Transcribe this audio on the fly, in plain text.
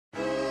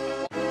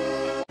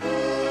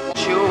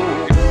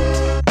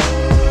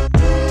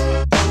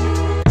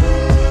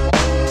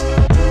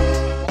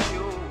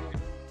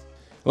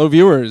Hello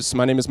viewers,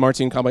 my name is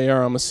Martin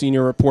Caballero. I'm a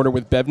senior reporter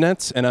with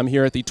BevNET, and I'm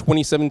here at the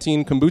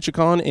 2017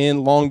 KombuchaKon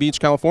in Long Beach,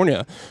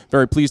 California.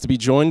 Very pleased to be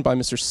joined by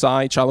Mr.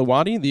 Sai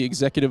Chaluvadi, the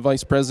Executive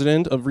Vice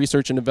President of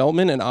Research and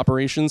Development and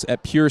Operations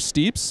at Pure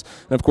Steeps.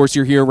 And of course,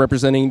 you're here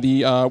representing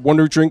the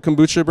Wonder Drink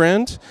kombucha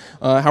brand.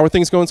 How are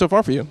things going so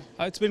far for you?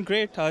 It's been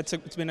great.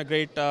 It's been a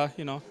great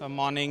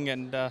morning,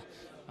 and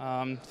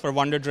for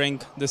Wonder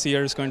Drink, this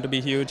year is going to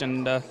be huge,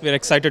 and we're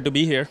excited to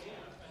be here.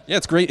 Yeah,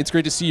 it's great. It's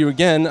great to see you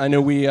again. I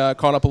know we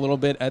caught up a little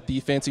bit at the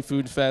Fancy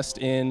Food Fest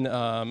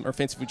or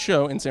Fancy Food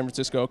Show in San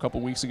Francisco a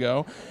couple weeks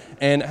ago,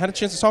 and had a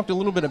chance to talk a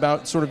little bit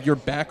about sort of your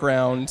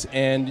background,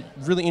 and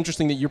really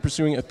interesting that you're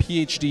pursuing a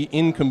Ph.D.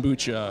 in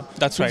kombucha.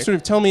 That's right. Sort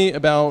of tell me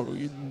about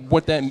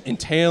what that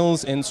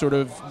entails and sort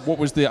of what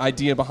was the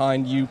idea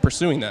behind you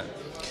pursuing that.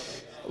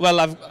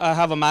 Well, I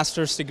have a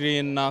master's degree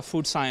in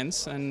food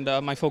science, and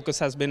my focus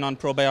has been on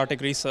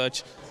probiotic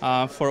research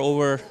for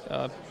over,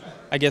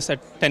 I guess,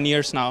 at 10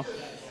 years now.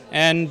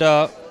 And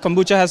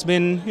kombucha has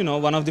been,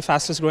 one of the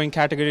fastest growing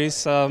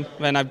categories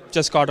when I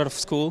just got out of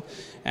school,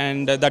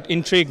 and that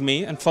intrigued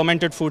me. And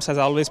fermented foods has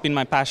always been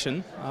my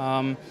passion.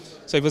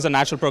 So it was a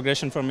natural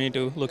progression for me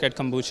to look at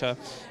kombucha.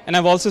 And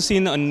I've also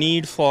seen a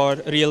need for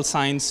real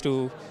science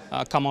to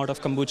come out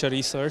of kombucha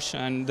research,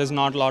 and there's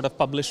not a lot of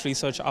published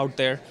research out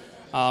there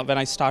when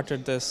I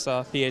started this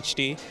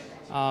PhD.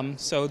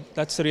 So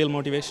that's the real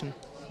motivation.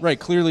 Right.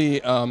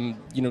 Clearly,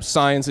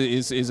 science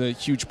is a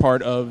huge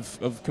part of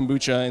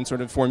kombucha and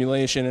sort of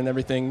formulation and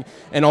everything,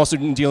 and also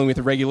in dealing with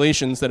the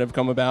regulations that have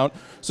come about.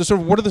 So sort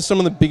of what are some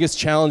of the biggest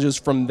challenges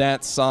from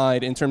that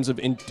side in terms of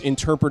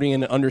interpreting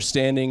and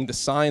understanding the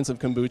science of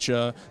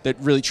kombucha that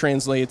really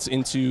translates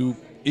into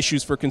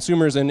issues for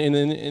consumers and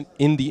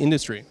in the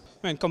industry?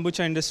 I mean,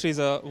 kombucha industry is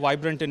a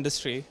vibrant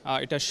industry.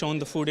 It has shown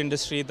the food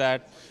industry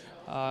that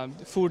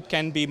food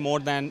can be more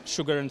than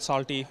sugar and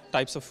salty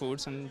types of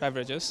foods and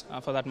beverages,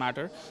 for that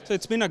matter. So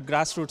it's been a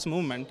grassroots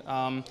movement,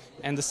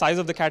 and the size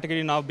of the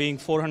category now being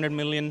 400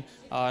 million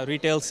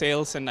retail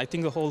sales, and I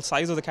think the whole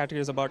size of the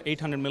category is about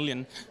 800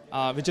 million,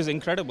 which is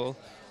incredible.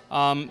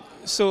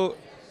 So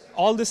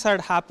all this had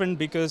happened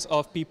because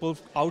of people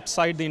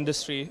outside the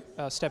industry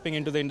stepping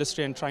into the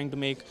industry and trying to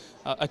make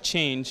a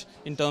change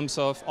in terms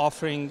of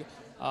offering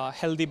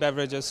healthy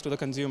beverages to the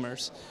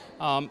consumers.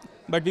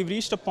 But we've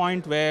reached a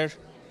point where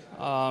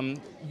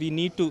we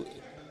need to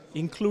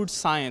include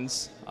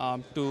science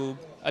to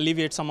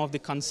alleviate some of the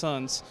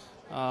concerns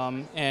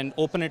and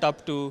open it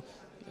up to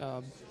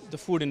the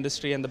food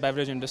industry and the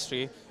beverage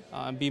industry,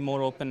 be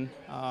more open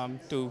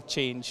to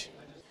change.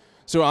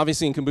 So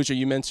obviously in kombucha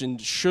you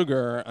mentioned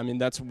sugar. I mean,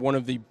 that's one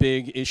of the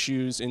big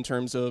issues in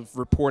terms of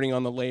reporting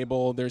on the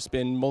label. There's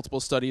been multiple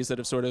studies that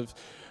have sort of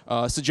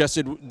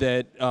suggested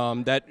that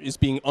that is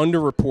being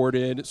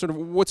underreported. Sort of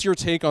what's your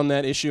take on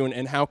that issue,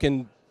 and how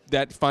can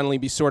that finally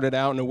be sorted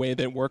out in a way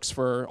that works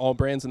for all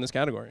brands in this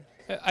category?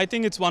 I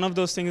think it's one of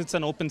those things, it's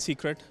an open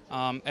secret.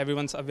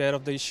 Everyone's aware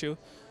of the issue.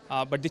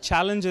 But the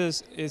challenge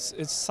is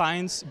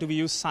science. Do we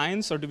use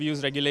science or do we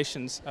use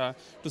regulations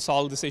to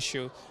solve this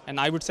issue? And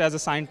I would say as a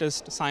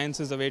scientist, science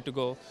is the way to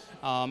go.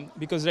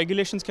 Because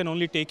regulations can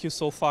only take you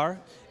so far,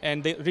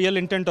 and the real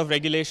intent of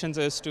regulations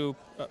is to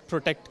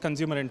protect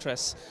consumer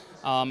interests.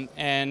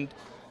 And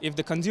if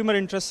the consumer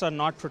interests are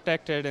not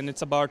protected and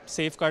it's about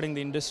safeguarding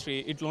the industry,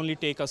 it will only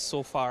take us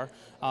so far.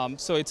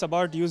 So it's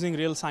about using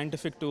real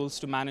scientific tools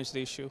to manage the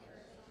issue.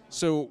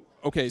 So,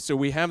 okay, so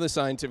we have the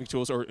scientific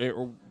tools, or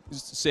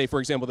say,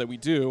 for example, that we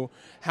do.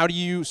 How do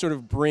you sort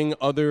of bring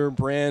other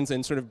brands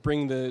and sort of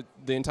bring the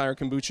entire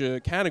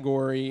kombucha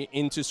category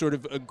into sort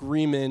of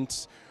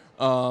agreement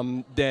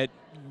that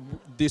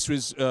this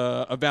was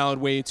a valid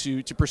way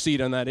to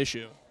proceed on that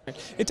issue?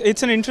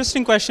 It's an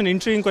interesting question,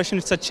 intriguing question.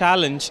 It's a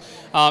challenge.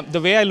 The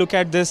way I look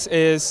at this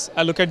is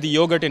I look at the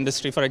yogurt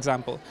industry, for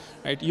example.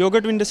 Right?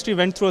 Yogurt industry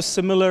went through a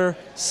similar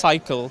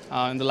cycle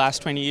in the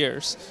last 20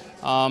 years.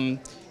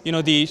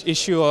 The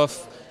issue of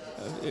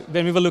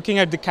when we were looking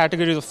at the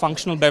categories of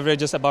functional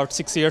beverages about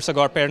 6 years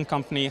ago, our parent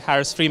company,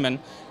 Harris Freeman,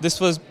 this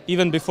was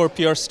even before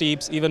Pure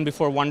Steeps, even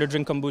before Wonder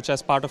Drink Kombucha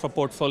as part of our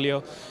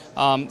portfolio.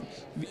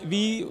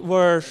 We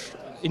were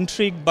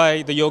intrigued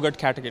by the yogurt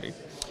category.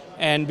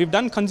 And we've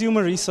done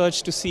consumer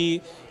research to see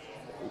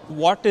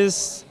what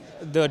is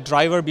the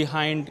driver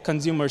behind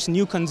consumers,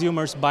 new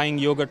consumers buying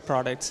yogurt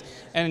products.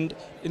 And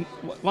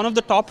one of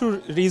the top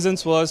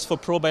reasons was for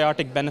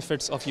probiotic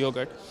benefits of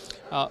yogurt.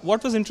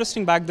 What was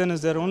interesting back then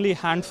is there were only a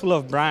handful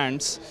of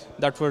brands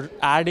that were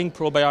adding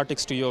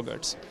probiotics to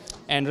yogurts.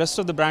 And rest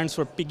of the brands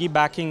were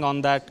piggybacking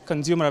on that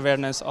consumer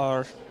awareness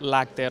or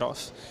lack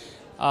thereof.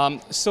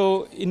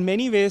 So in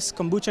many ways,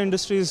 kombucha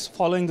industry is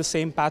following the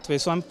same pathway.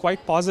 So I'm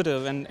quite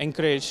positive and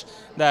encouraged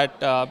that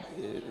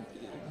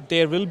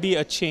there will be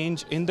a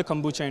change in the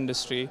kombucha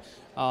industry.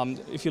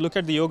 If you look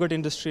at the yogurt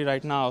industry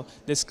right now,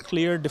 there's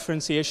clear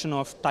differentiation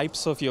of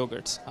types of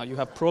yogurts. You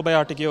have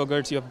probiotic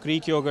yogurts, you have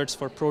Greek yogurts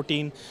for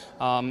protein,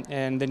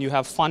 and then you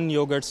have fun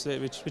yogurts,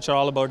 which are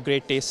all about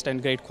great taste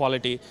and great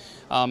quality.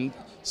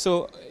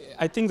 So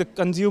I think the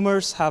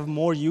consumers have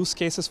more use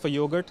cases for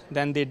yogurt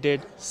than they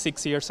did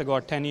 6 years ago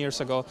or 10 years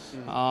ago.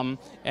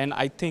 And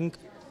I think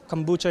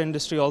kombucha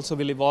industry also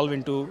will evolve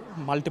into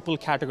multiple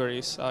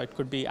categories. It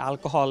could be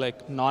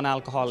alcoholic,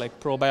 non-alcoholic,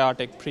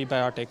 probiotic,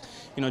 prebiotic,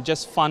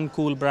 just fun,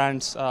 cool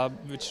brands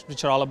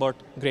which are all about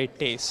great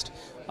taste.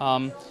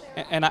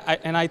 And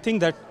I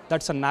think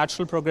that's a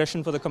natural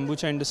progression for the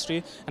kombucha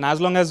industry. And as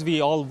long as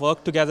we all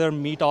work together,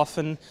 meet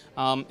often,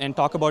 and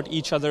talk about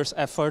each other's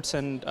efforts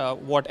and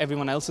what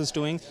everyone else is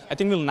doing, I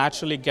think we'll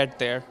naturally get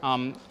there.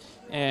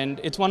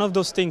 And it's one of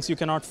those things you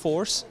cannot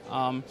force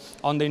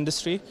on the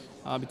industry.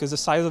 Because the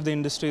size of the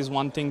industry is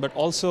one thing, but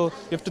also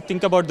you have to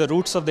think about the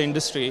roots of the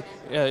industry.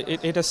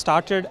 It has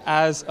started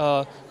as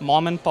a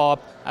mom and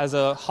pop, as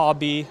a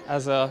hobby,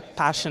 as a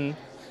passion,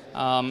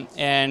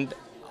 and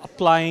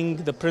applying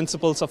the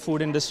principles of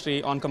food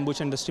industry on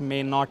kombucha industry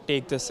may not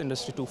take this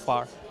industry too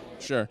far.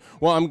 Sure.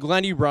 Well, I'm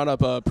glad you brought up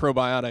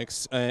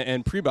probiotics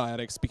and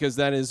prebiotics, because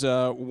that is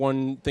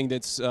one thing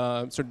that's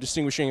sort of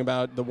distinguishing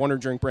about the Wonder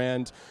Drink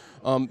brand.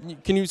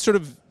 Can you sort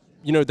of,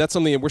 that's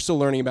something that we're still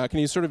learning about. Can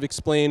you sort of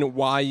explain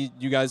why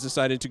you guys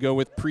decided to go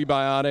with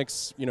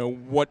prebiotics,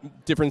 what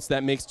difference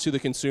that makes to the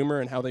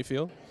consumer and how they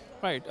feel?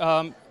 Right.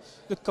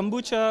 The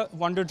Kombucha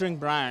Wonder Drink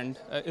brand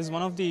is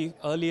one of the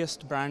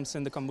earliest brands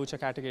in the kombucha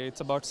category. It's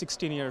about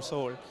 16 years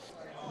old.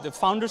 The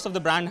founders of the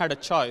brand had a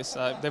choice.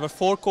 There were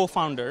 4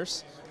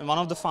 co-founders, and one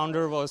of the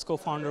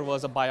co-founder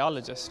was a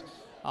biologist.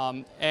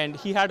 And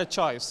he had a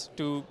choice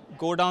to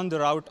go down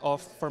the route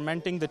of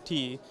fermenting the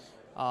tea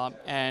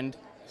and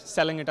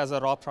selling it as a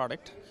raw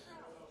product,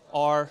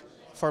 or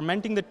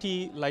fermenting the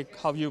tea like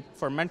how you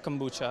ferment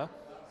kombucha,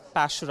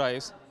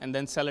 pasteurize, and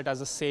then sell it as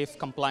a safe,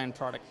 compliant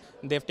product.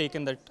 And they've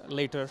taken that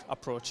later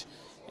approach.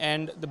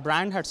 And the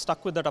brand had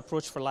stuck with that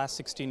approach for the last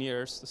 16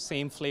 years, the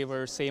same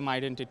flavor, same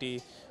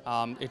identity.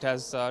 It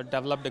has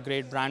developed a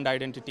great brand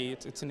identity.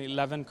 It's in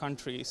 11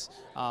 countries,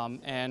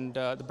 and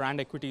the brand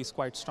equity is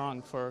quite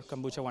strong for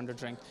Kombucha Wonder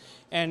Drink.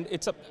 And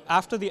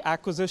after the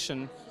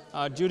acquisition,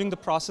 during the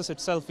process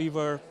itself, we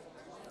were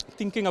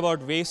thinking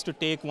about ways to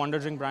take Wonder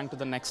Drink brand to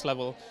the next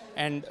level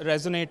and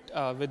resonate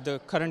with the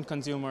current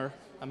consumer,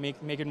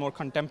 make it more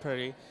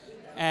contemporary.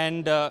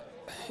 And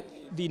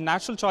the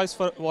natural choice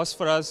was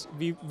for us,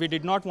 we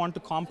did not want to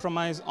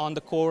compromise on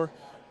the core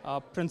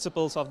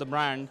principles of the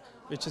brand,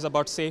 which is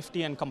about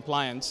safety and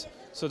compliance.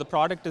 So the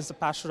product is a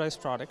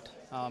pasteurized product,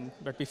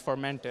 but we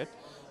ferment it.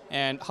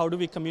 And how do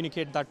we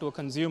communicate that to a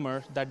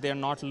consumer that they're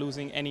not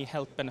losing any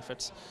health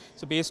benefits?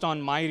 So based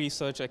on my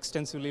research,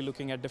 extensively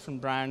looking at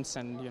different brands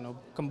and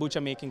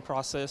kombucha making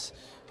process,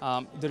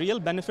 the real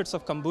benefits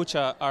of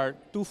kombucha are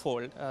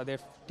twofold. They're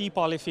tea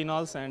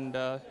polyphenols and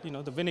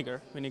the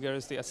vinegar. Vinegar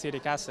is the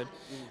acetic acid.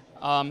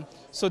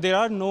 So there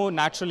are no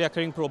naturally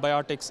occurring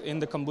probiotics in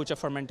the kombucha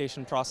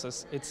fermentation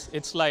process.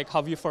 It's like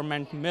how you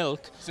ferment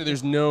milk. So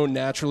there's no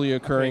naturally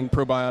occurring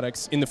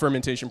probiotics in the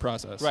fermentation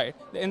process. Right.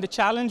 And the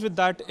challenge with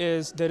that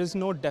is there is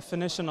no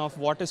definition of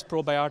what is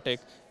probiotic,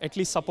 at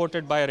least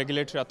supported by a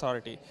regulatory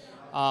authority.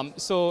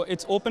 So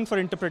it's open for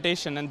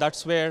interpretation, and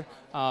that's where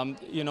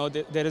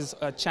there is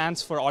a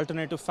chance for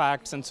alternative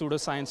facts and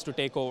pseudoscience to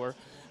take over.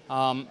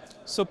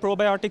 So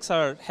probiotics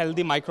are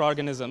healthy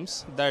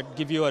microorganisms that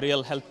give you a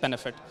real health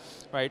benefit,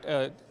 right?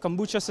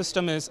 Kombucha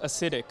system is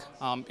acidic.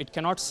 It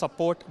cannot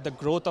support the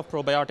growth of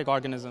probiotic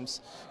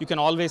organisms. You can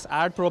always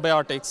add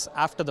probiotics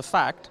after the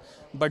fact,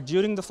 but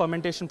during the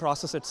fermentation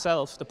process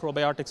itself, the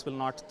probiotics will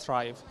not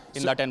thrive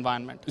in that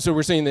environment. So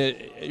we're saying that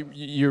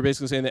you're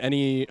basically saying that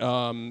any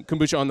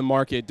kombucha on the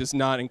market does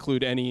not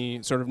include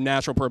any sort of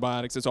natural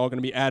probiotics. It's all going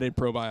to be added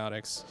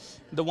probiotics.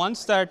 The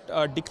ones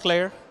that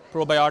declare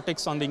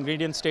probiotics on the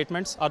ingredient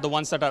statements are the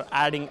ones that are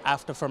adding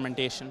after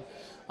fermentation.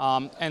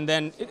 And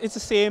then it's the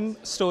same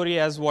story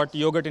as what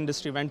yogurt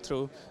industry went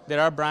through. There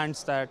are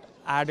brands that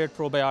added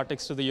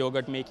probiotics to the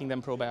yogurt, making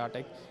them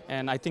probiotic.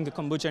 And I think the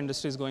kombucha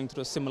industry is going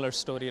through a similar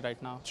story right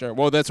now. Sure.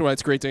 Well, that's why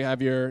it's great to have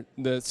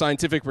the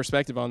scientific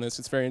perspective on this.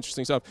 It's very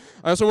interesting stuff.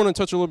 I also want to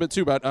touch a little bit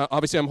too about,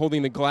 obviously I'm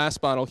holding the glass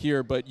bottle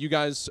here, but you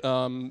guys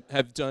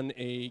have done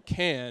a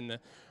can,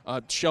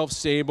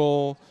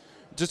 Shelfstable.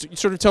 Just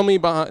sort of tell me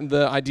about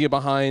the idea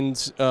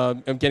behind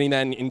getting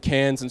that in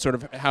cans and sort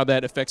of how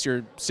that affects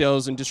your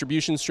sales and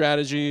distribution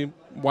strategy.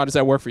 Why does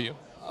that work for you?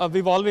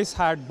 We've always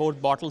had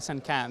both bottles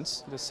and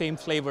cans, the same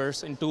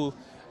flavors in 2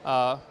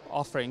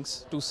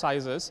 offerings, 2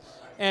 sizes.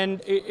 And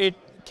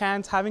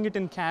having it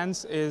in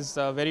cans is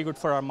very good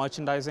for our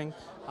merchandising.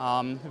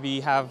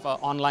 We have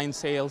online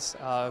sales.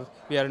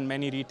 We are in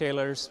many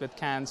retailers with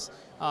cans.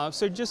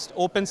 So it just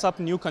opens up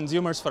new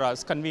consumers for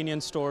us,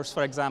 convenience stores,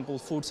 for example,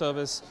 food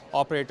service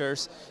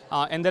operators.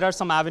 And there are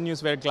some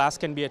avenues where glass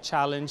can be a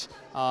challenge.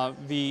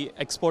 We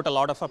export a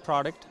lot of our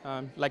product,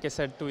 like I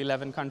said, to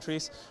 11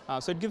 countries.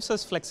 So it gives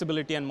us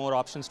flexibility and more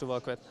options to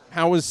work with.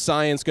 How is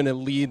science going to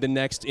lead the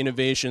next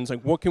innovations?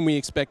 Like, what can we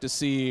expect to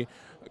see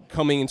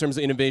coming in terms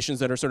of innovations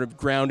that are sort of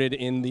grounded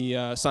in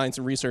the science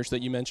and research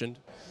that you mentioned?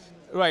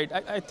 Right.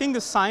 I think the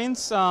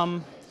science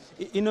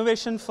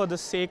Innovation for the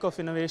sake of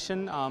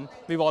innovation,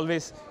 we've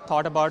always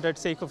thought about it.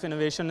 Sake of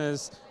innovation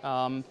is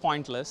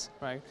pointless,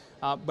 right?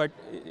 But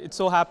it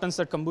so happens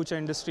that kombucha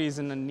industry is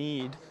in a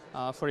need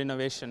for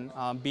innovation,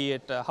 be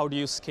it how do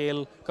you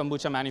scale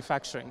kombucha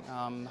manufacturing,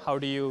 how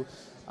do you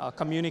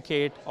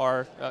communicate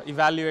or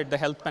evaluate the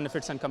health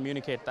benefits and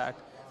communicate that.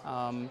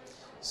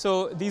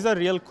 So these are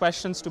real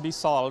questions to be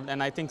solved,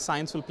 and I think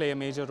science will play a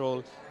major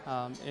role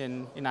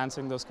in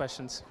answering those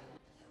questions.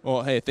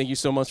 Well, hey, thank you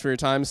so much for your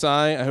time,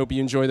 Sai. I hope you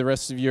enjoy the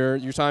rest of your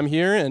time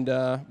here, and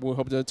we'll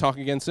hope to talk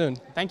again soon.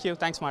 Thank you.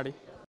 Thanks, Marty.